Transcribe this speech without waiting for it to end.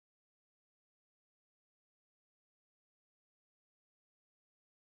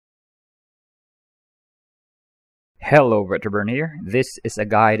Hello, Retroburn here. This is a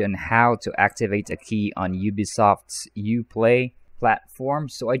guide on how to activate a key on Ubisoft's Uplay platform.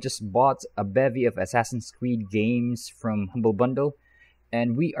 So I just bought a bevy of Assassin's Creed games from HumbleBundle,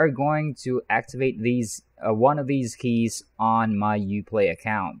 and we are going to activate these one of these keys on my Uplay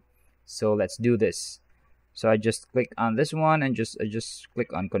account. So let's do this. So I just click on this one and I just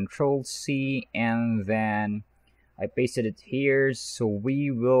click on Control C, and then I pasted it here. So we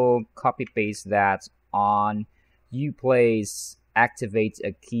will copy paste that on Uplay's activate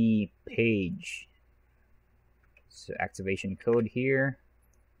a key page. So activation code here,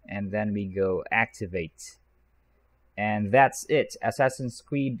 and then we go activate, and that's it. Assassin's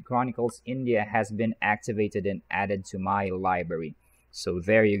Creed Chronicles India has been activated and added to my library. So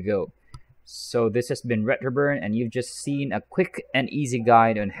there you go. So this has been Retroburn, and you've just seen a quick and easy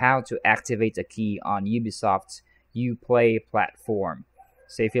guide on how to activate a key on Ubisoft's Uplay platform.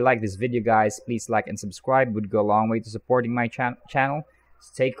 So if you like this video, guys, please like and subscribe. It would go a long way to supporting my channel.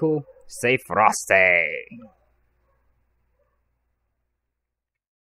 Stay cool, stay frosty.